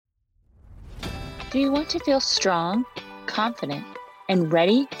Do you want to feel strong, confident, and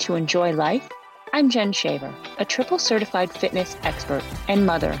ready to enjoy life? I'm Jen Shaver, a triple certified fitness expert and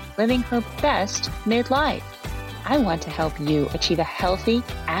mother living her best midlife. I want to help you achieve a healthy,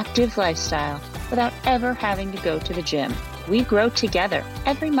 active lifestyle without ever having to go to the gym. We grow together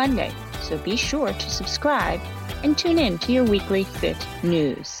every Monday, so be sure to subscribe and tune in to your weekly Fit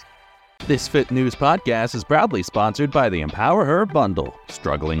News. This Fit News podcast is proudly sponsored by the Empower Her Bundle.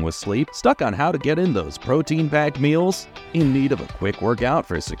 Struggling with sleep? Stuck on how to get in those protein-packed meals? In need of a quick workout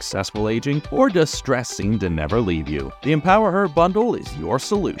for successful aging? Or does stress seem to never leave you? The Empower Her Bundle is your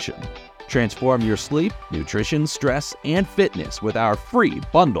solution. Transform your sleep, nutrition, stress, and fitness with our free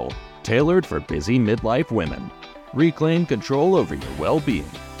bundle, tailored for busy midlife women. Reclaim control over your well-being.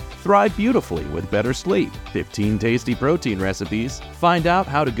 Thrive beautifully with better sleep, 15 tasty protein recipes, find out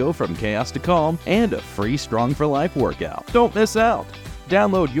how to go from chaos to calm, and a free Strong for Life workout. Don't miss out.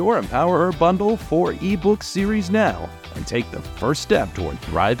 Download your Empower Her Bundle 4 ebook series now and take the first step toward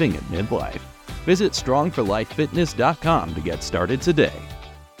thriving in midlife. Visit strongforlifefitness.com to get started today.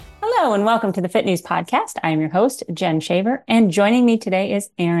 Hello and welcome to the Fit News Podcast. I am your host, Jen Shaver, and joining me today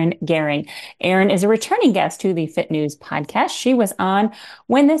is Erin Gehring. Erin is a returning guest to the Fit News Podcast. She was on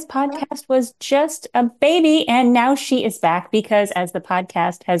when this podcast was just a baby, and now she is back because as the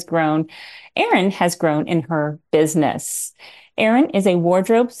podcast has grown, Erin has grown in her business. Erin is a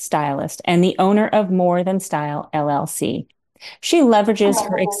wardrobe stylist and the owner of More Than Style, LLC. She leverages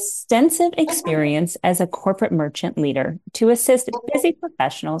her extensive experience as a corporate merchant leader to assist busy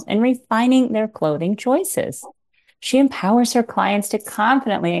professionals in refining their clothing choices. She empowers her clients to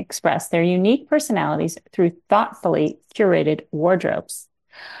confidently express their unique personalities through thoughtfully curated wardrobes.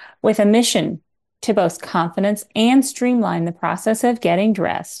 With a mission to boast confidence and streamline the process of getting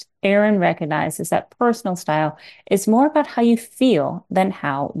dressed, Erin recognizes that personal style is more about how you feel than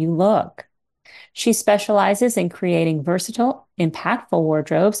how you look. She specializes in creating versatile, impactful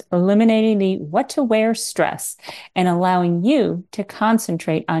wardrobes, eliminating the what to wear stress and allowing you to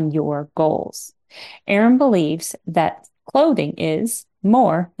concentrate on your goals. Erin believes that clothing is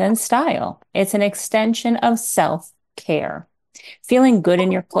more than style. It's an extension of self-care. Feeling good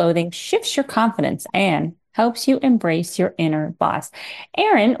in your clothing shifts your confidence and helps you embrace your inner boss.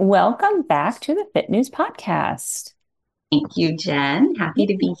 Erin, welcome back to the Fit News Podcast. Thank you, Jen. Happy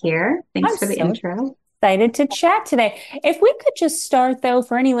to be here. Thanks for the intro. Excited to chat today. If we could just start, though,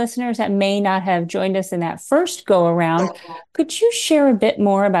 for any listeners that may not have joined us in that first go around, could you share a bit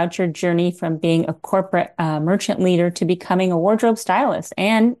more about your journey from being a corporate merchant leader to becoming a wardrobe stylist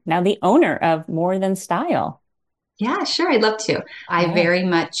and now the owner of More Than Style? Yeah, sure. I'd love to. I very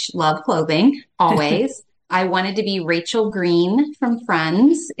much love clothing, always. I wanted to be Rachel Green from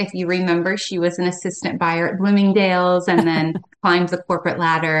Friends. If you remember, she was an assistant buyer at Bloomingdale's and then climbed the corporate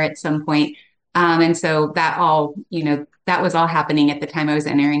ladder at some point. And so that all, that was all happening at the time I was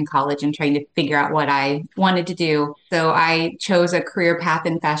entering college and trying to figure out what I wanted to do. So I chose a career path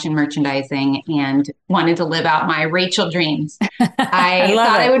in fashion merchandising and wanted to live out my Rachel dreams. I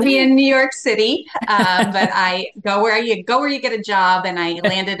thought I would be in New York City, but I go where you get a job. And I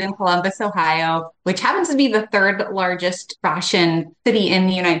landed in Columbus, Ohio, which happens to be the third largest fashion city in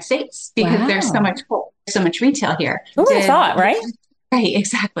the United States because there's so much retail here. Who would have thought, right? Right,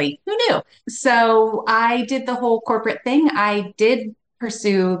 exactly. Who knew? So I did the whole corporate thing. I did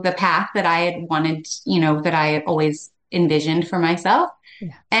pursue the path that I had wanted, that I had always envisioned for myself.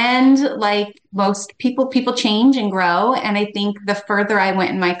 Yeah. And like most people change and grow. And I think the further I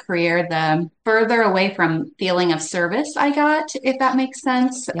went in my career, the further away from feeling of service I got, if that makes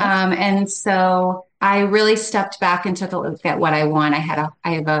sense. Yeah. And so I really stepped back and took a look at what I want. I have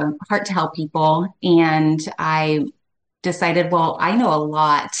a heart to help people, and I decided, well, I know a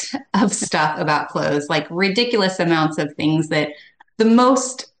lot of stuff about clothes, like ridiculous amounts of things that the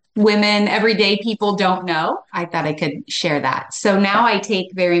most women, everyday people don't know. I thought I could share that. So now I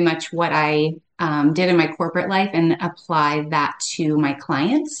take very much what I did in my corporate life and apply that to my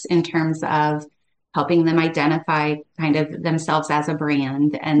clients in terms of helping them identify kind of themselves as a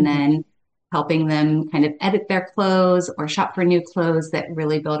brand and then helping them kind of edit their clothes or shop for new clothes that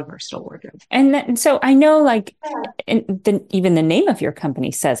really build a versatile wardrobe. And so I know even the name of your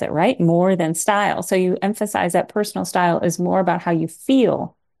company says it, right? More Than Style. So you emphasize that personal style is more about how you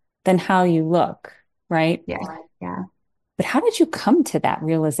feel than how you look, right? Yeah. But how did you come to that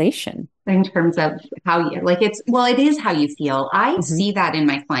realization? In terms of how you, it is how you feel. I see that in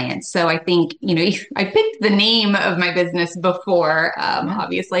my clients. So I think, I picked the name of my business before,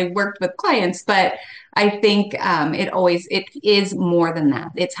 obviously I worked with clients, but I think it is more than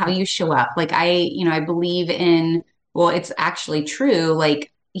that. It's how you show up. I believe in, it's actually true.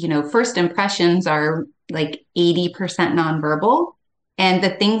 first impressions are like 80% nonverbal. And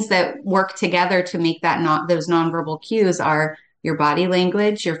the things that work together to make those nonverbal cues are your body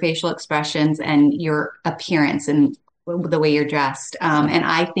language, your facial expressions, and your appearance and the way you're dressed. And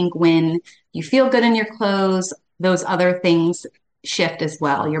I think when you feel good in your clothes, those other things shift as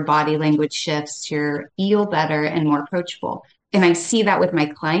well. Your body language shifts, you feel better and more approachable. And I see that with my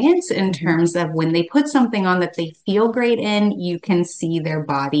clients in terms of when they put something on that they feel great in, you can see their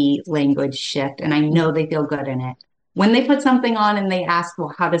body language shift. And I know they feel good in it. When they put something on and they ask,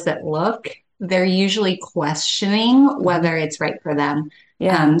 well, how does it look? They're usually questioning whether it's right for them.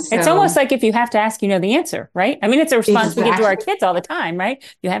 Yeah. It's almost like if you have to ask, you know the answer, right? I mean, it's a response we give to our kids all the time, right?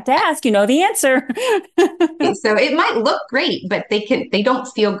 You have to ask, you know the answer. So it might look great, but they don't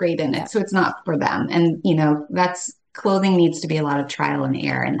feel great in it. Yeah. So it's not for them. And, clothing needs to be a lot of trial and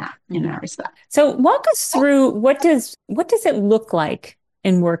error in that respect. So walk us through what does it look like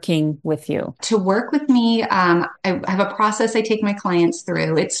in working with you? To work with me, I have a process I take my clients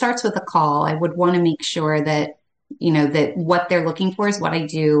through. It starts with a call. I would want to make sure that, that what they're looking for is what I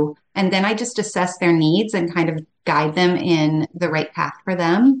do. And then I just assess their needs and kind of guide them in the right path for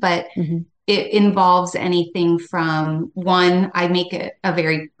them. But it involves anything from one, I make it a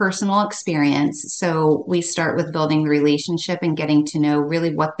very personal experience. So we start with building the relationship and getting to know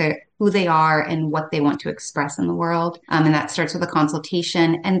really who they are and what they want to express in the world. And that starts with a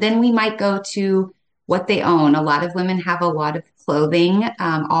consultation. And then we might go to what they own. A lot of women have a lot of clothing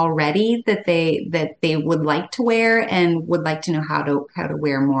already that they would like to wear and would like to know how to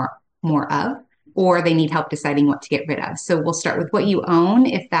wear more of. Or they need help deciding what to get rid of. So we'll start with what you own,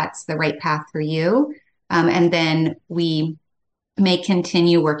 if that's the right path for you. And then we may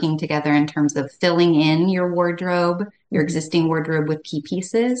continue working together in terms of filling in your wardrobe, your existing wardrobe with key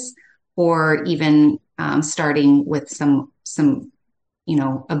pieces, or even starting with some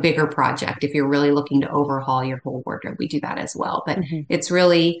a bigger project. If you're really looking to overhaul your whole wardrobe, we do that as well. But it's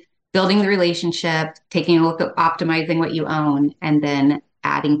really building the relationship, taking a look at optimizing what you own, and then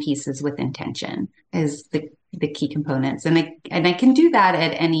adding pieces with intention is the key components. And I can do that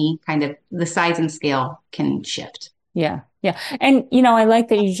at any kind of, the size and scale can shift. Yeah. Yeah. And, I like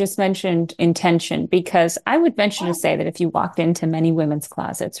that you just mentioned intention, because I would venture to say that if you walked into many women's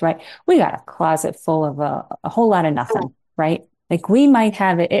closets, right, we got a closet full of a whole lot of nothing, right? Like we might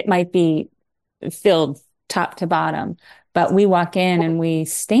have it might be filled top to bottom, but we walk in and we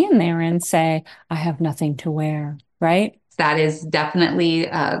stand there and say, I have nothing to wear, right? That is definitely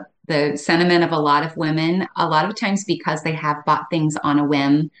the sentiment of a lot of women, a lot of times because they have bought things on a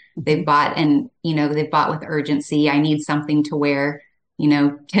whim. They've bought they've bought with urgency. I need something to wear,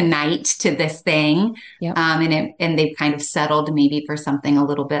 tonight to this thing. Yep. And they've kind of settled maybe for something a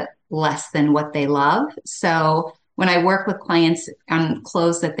little bit less than what they love. So when I work with clients on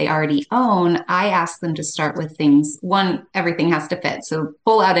clothes that they already own, I ask them to start with things. One, everything has to fit. So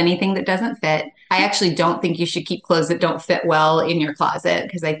pull out anything that doesn't fit. I actually don't think you should keep clothes that don't fit well in your closet,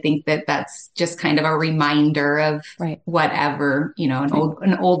 because I think that that's just kind of a reminder of whatever,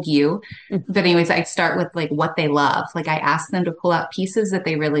 an old you. But anyways, I start with like what they love. Like I ask them to pull out pieces that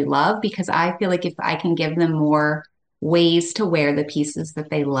they really love, because I feel like if I can give them more ways to wear the pieces that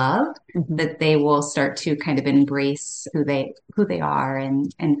they love, that they will start to kind of embrace who they are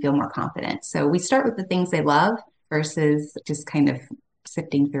and feel more confident. So we start with the things they love versus just kind of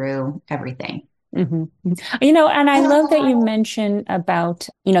sifting through everything. And I love that you mentioned about,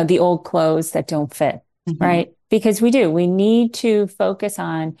 the old clothes that don't fit, right? Because we need to focus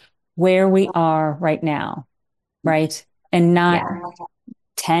on where we are right now, right? And not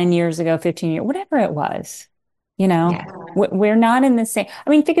 10 years ago, 15 years, whatever it was. We're not in the same,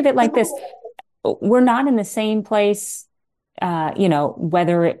 think of it like this. We're not in the same place,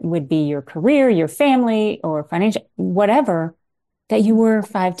 whether it would be your career, your family, or financial, whatever, that you were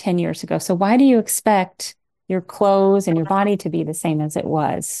 5-10 years ago. So why do you expect your clothes and your body to be the same as it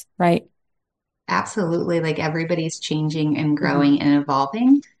was, right? Absolutely. Like everybody's changing and growing and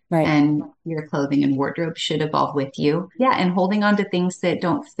evolving. Right. And your clothing and wardrobe should evolve with you. Yeah. And holding on to things that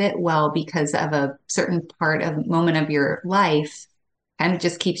don't fit well because of a certain moment of your life kind of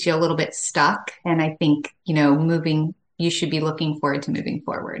just keeps you a little bit stuck. And I think, you should be looking forward to moving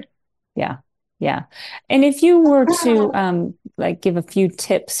forward. Yeah. Yeah. And if you were to give a few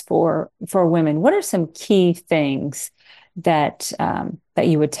tips for women, what are some key things that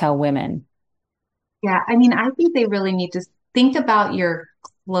you would tell women? Yeah. I think they really need to think about your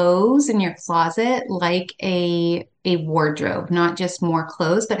clothes in your closet like a wardrobe, not just more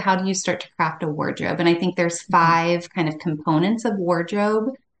clothes, but how do you start to craft a wardrobe? And I think there's 5 kind of components of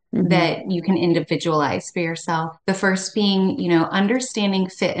wardrobe. that you can individualize for yourself. The first being, understanding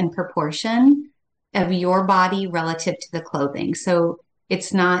fit and proportion of your body relative to the clothing. So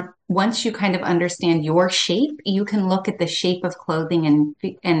it's not, once you kind of understand your shape, you can look at the shape of clothing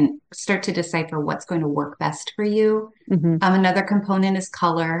and start to decipher what's going to work best for you. Another component is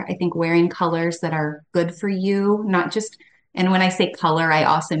color. I think wearing colors that are good for you, not just, and when I say color, I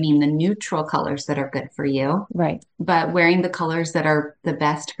also mean the neutral colors that are good for you. Right. But wearing the colors that are the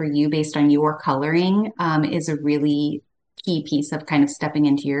best for you based on your coloring is a really key piece of kind of stepping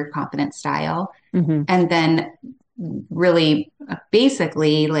into your confident style. And then really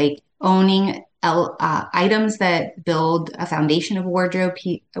basically like owning items that build a foundation of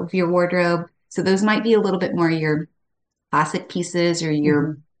your wardrobe. So those might be a little bit more your classic pieces or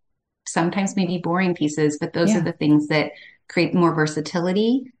your sometimes maybe boring pieces, but those are the things that create more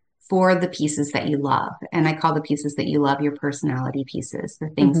versatility for the pieces that you love. And I call the pieces that you love your personality pieces, the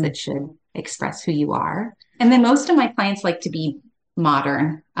things that should express who you are. And then most of my clients like to be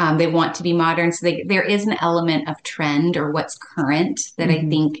modern. They want to be modern. So there is an element of trend or what's current that I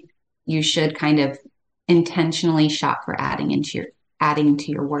think you should kind of intentionally shop for adding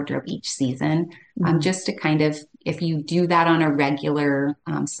to your wardrobe each season. Just to kind of, if you do that on a regular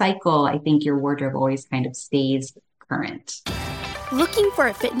cycle, I think your wardrobe always kind of stays current. Looking for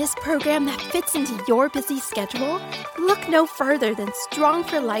a fitness program that fits into your busy schedule? Look no further than Strong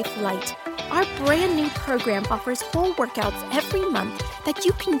for Life Lite. Our brand new program offers whole workouts every month that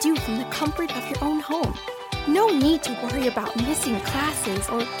you can do from the comfort of your own home. No need to worry about missing classes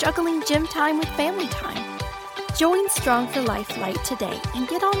or juggling gym time with family time. Join Strong for Life Lite today and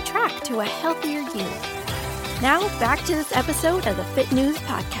get on track to a healthier you. Now back to this episode of the Fit News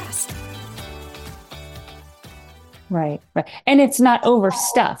Podcast. Right. And it's not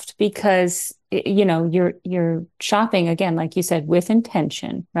overstuffed because, you're shopping, again, like you said, with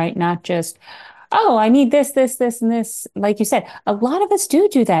intention, right? Not just, oh, I need this, and this. Like you said, a lot of us do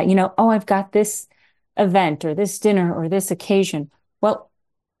that, I've got this event or this dinner or this occasion. Well,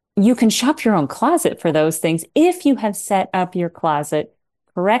 you can shop your own closet for those things if you have set up your closet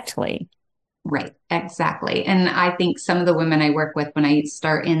correctly. Right, exactly. And I think some of the women I work with, when I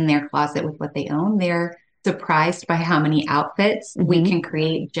start in their closet with what they own, they're surprised by how many outfits we can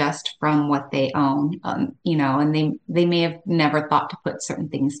create just from what they own, and they may have never thought to put certain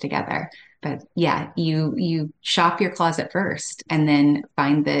things together. But yeah, you shop your closet first and then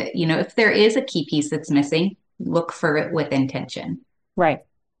find if there is a key piece that's missing, look for it with intention. Right.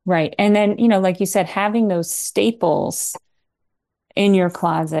 And then, like you said, having those staples in your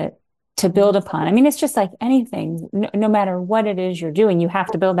closet to build upon. I mean, it's just like anything, no matter what it is you're doing, you have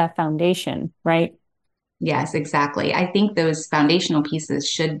to build that foundation, right? Yes, exactly. I think those foundational pieces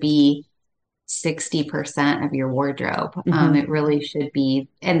should be 60% of your wardrobe. It really should be.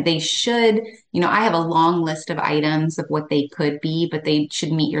 And they should, I have a long list of items of what they could be, but they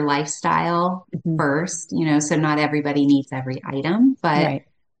should meet your lifestyle first, so not everybody needs every item, but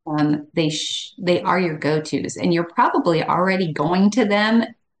they are your go-tos, and you're probably already going to them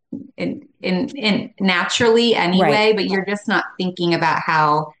in naturally anyway, but you're just not thinking about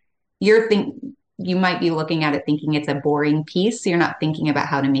how you might be looking at it thinking it's a boring piece. So you're not thinking about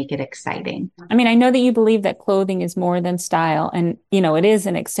how to make it exciting. I mean, I know that you believe that clothing is more than style and, it is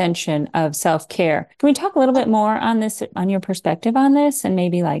an extension of self-care. Can we talk a little bit more on this, on your perspective on this, and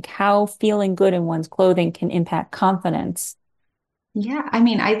maybe like how feeling good in one's clothing can impact confidence? Yeah, I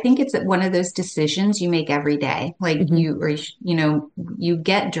mean, I think it's one of those decisions you make every day. Like you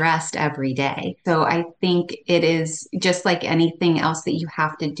get dressed every day. So I think it is just like anything else that you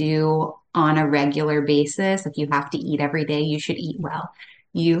have to do on a regular basis. If you have to eat every day, you should eat well.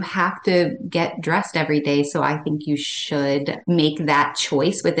 You have to get dressed every day. So I think you should make that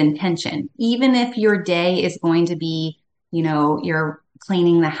choice with intention. Even if your day is going to be, you're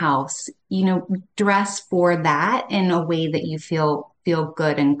cleaning the house, dress for that in a way that you feel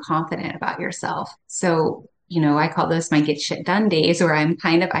good and confident about yourself. So, I call those my get shit done days, where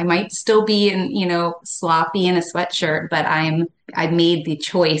I might still be in, sloppy in a sweatshirt, but I made the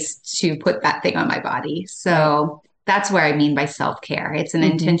choice to put that thing on my body. So that's where I mean by self-care. It's an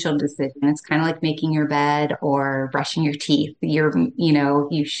intentional decision. It's kind of like making your bed or brushing your teeth.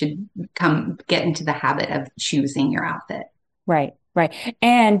 You should get into the habit of choosing your outfit. Right.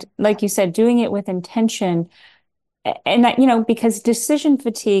 And like you said, doing it with intention, and that, because decision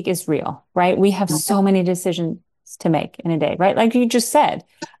fatigue is real, right? We have so many decisions to make in a day, right? Like you just said,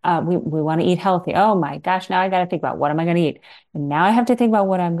 we want to eat healthy. Oh my gosh, now I got to think about what am I going to eat? And now I have to think about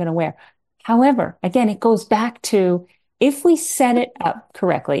what I'm going to wear. However, again, it goes back to if we set it up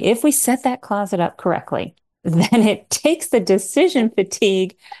correctly, if we set that closet up correctly, then it takes the decision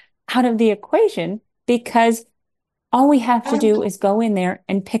fatigue out of the equation, because all we have to do is go in there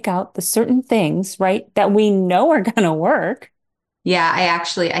and pick out the certain things, right, that we know are going to work. Yeah,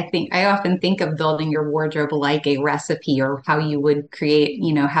 I often think of building your wardrobe like a recipe, or how you would create,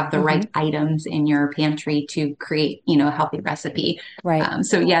 have the right items in your pantry to create, a healthy recipe. Right.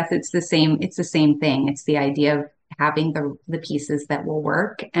 So yes, it's the same thing. It's the idea of having the pieces that will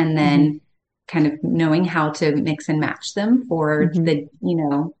work, and then kind of knowing how to mix and match them for the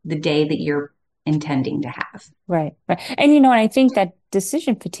day that you're intending to have. Right. Right. And, I think that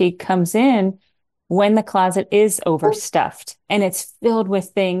decision fatigue comes in when the closet is overstuffed and it's filled with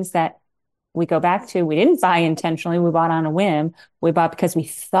things that we go back to, we didn't buy intentionally, we bought on a whim. We bought because we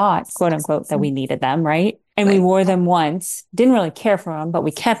thought, quote unquote, that we needed them, right? And we wore them once, didn't really care for them, but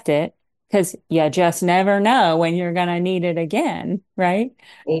we kept it because you just never know when you're going to need it again, right?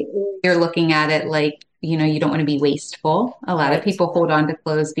 You're looking at it like, you don't want to be wasteful. A lot of people hold on to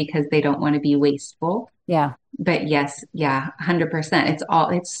clothes because they don't want to be wasteful. Yeah. But yes, yeah, 100%.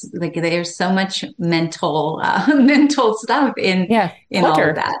 It's like there's so much mental stuff in all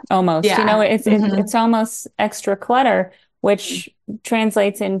of that. Almost. Yeah. It's almost extra clutter, which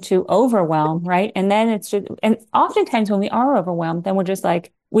translates into overwhelm, right? And then it's just, and oftentimes when we are overwhelmed, then we're just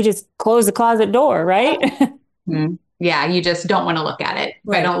like, we just close the closet door, right? Yeah, you just don't want to look at it.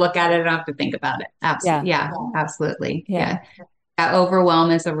 If I don't look at it, I don't have to think about it. Absolutely. Yeah, absolutely. Yeah.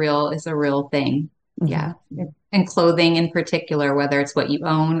 Overwhelm is a real thing. Yeah. And clothing in particular, whether it's what you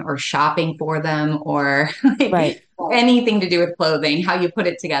own or shopping for them, or anything to do with clothing, how you put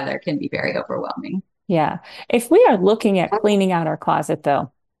it together can be very overwhelming. Yeah. If we are looking at cleaning out our closet,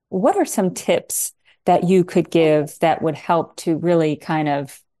 though, what are some tips that you could give that would help to really kind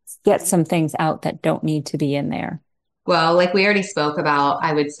of get some things out that don't need to be in there? Well, like we already spoke about,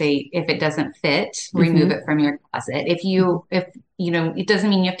 I would say if it doesn't fit, remove it from your closet. If it doesn't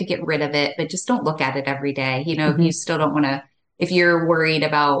mean you have to get rid of it, but just don't look at it every day. If you still don't want to, if you're worried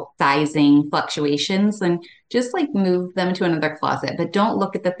about sizing fluctuations, then just like move them to another closet, but don't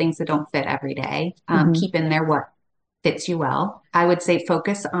look at the things that don't fit every day. Keep in there what fits you well. I would say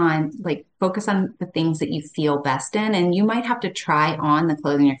focus on the things that you feel best in. And you might have to try on the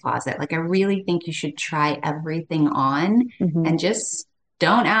clothes in your closet. Like I really think you should try everything on and just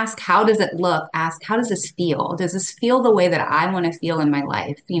don't ask, how does it look? Ask, how does this feel? Does this feel the way that I want to feel in my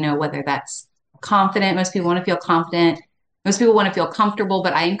life? Whether that's confident. Most people want to feel confident. Most people want to feel comfortable,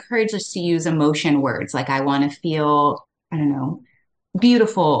 but I encourage us to use emotion words. Like I want to feel, I don't know,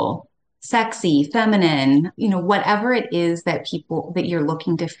 beautiful, sexy, feminine, whatever it is that you're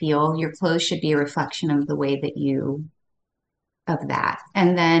looking to feel, your clothes should be a reflection of the way of that.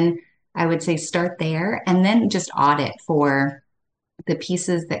 And then I would say start there and then just audit for the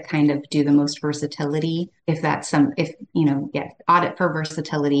pieces that kind of do the most versatility. Audit for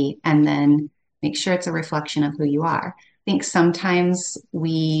versatility and then make sure it's a reflection of who you are. I think sometimes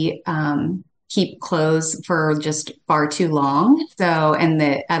we, keep clothes for just far too long. So, and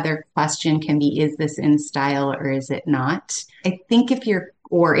the other question can be, is this in style or is it not? I think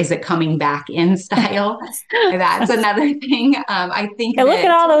or is it coming back in style? That's another thing. I think look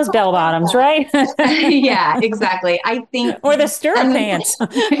at all those bell bottoms, right? Yeah, exactly. I think, or the stirrup pants.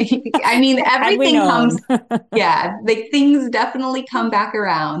 I mean, everything comes. Yeah, things definitely come back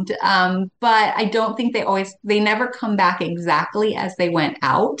around. But I don't think they never come back exactly as they went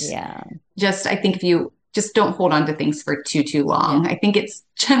out. Yeah. I think if you just don't hold on to things for too long. I think it's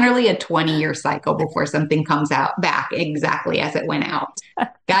generally a 20-year cycle before something comes out back exactly as it went out. I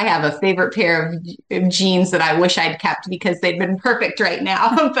have a favorite pair of jeans that I wish I'd kept because they'd been perfect right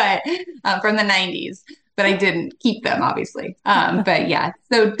now, but from the 90s, but I didn't keep them obviously. But yeah,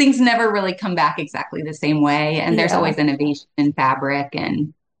 so things never really come back exactly the same way. And there's always innovation in fabric,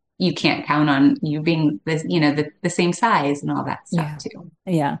 and you can't count on you being the same size and all that stuff too.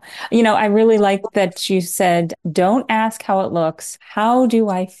 Yeah. I really like that you said, don't ask how it looks. How do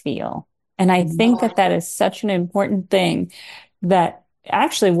I feel? And I think that is such an important thing that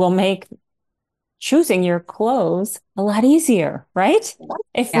actually will make choosing your clothes a lot easier, right?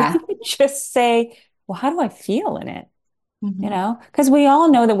 If we could just say, well, how do I feel in it? Because we all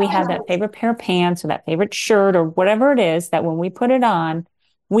know that we have that favorite pair of pants or that favorite shirt or whatever it is that when we put it on,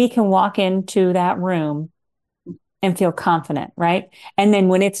 we can walk into that room and feel confident, right? And then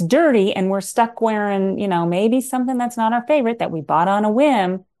when it's dirty and we're stuck wearing, maybe something that's not our favorite that we bought on a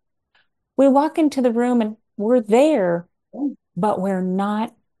whim, we walk into the room and we're there, but we're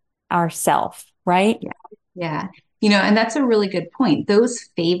not ourselves, right? Yeah. And that's a really good point. Those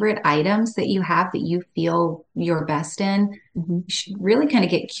favorite items that you have that you feel you're best in, you should really kind of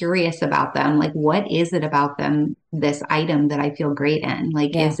get curious about them. Like, what is it about them, this item that I feel great in?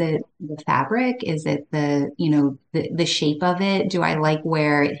 Like, is it the fabric? Is it the shape of it? Do I like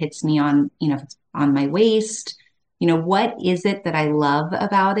where it hits me on, if it's on my waist? What is it that I love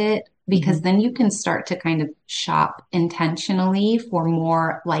about it? Because then you can start to kind of shop intentionally for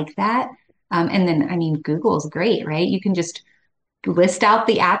more like that. And then, Google's great, right? You can just list out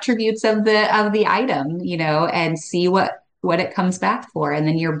the attributes of the item, and see what it comes back for. And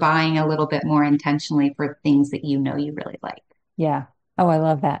then you're buying a little bit more intentionally for things that you really like. Yeah. Oh, I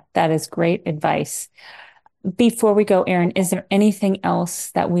love that. That is great advice. Before we go, Erin, is there anything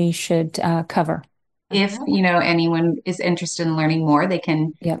else that we should cover? If, anyone is interested in learning more, they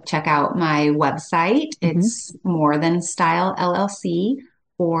can check out my website. It's More Than Style LLC,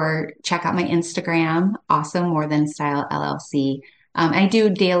 or check out my Instagram, also More Than Style LLC. I do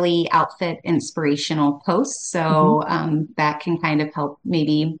daily outfit inspirational posts, so that can kind of help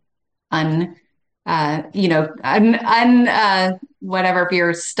maybe whatever, if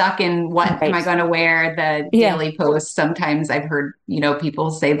you're stuck in what am I going to wear, the daily posts. Sometimes I've heard, people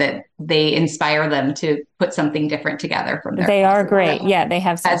say that they inspire them to put something different together from their They closet. are great. Yeah, they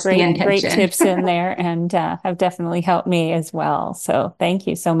have some great tips in there, and have definitely helped me as well. So thank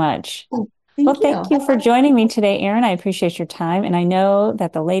you so much. Thank you for joining me today, Erin. I appreciate your time. And I know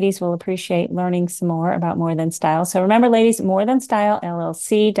that the ladies will appreciate learning some more about More Than Style. So remember, ladies,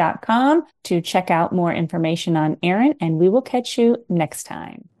 morethanstylellc.com to check out more information on Erin, and we will catch you next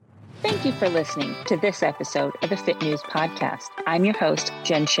time. Thank you for listening to this episode of the Fit News Podcast. I'm your host,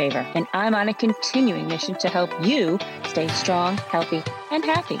 Jen Shaver, and I'm on a continuing mission to help you stay strong, healthy, and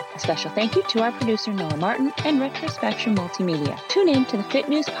happy. A special thank you to our producer, Noah Martin, and Retrospection Multimedia. Tune in to the Fit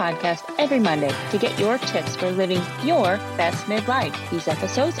News Podcast every Monday to get your tips for living your best midlife. These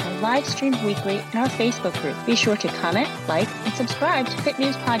episodes are live streamed weekly in our Facebook group. Be sure to comment, like, and subscribe to Fit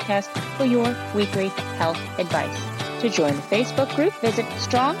News Podcast for your weekly health advice. To join the Facebook group, visit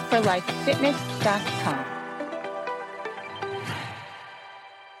strongforlifefitness.com.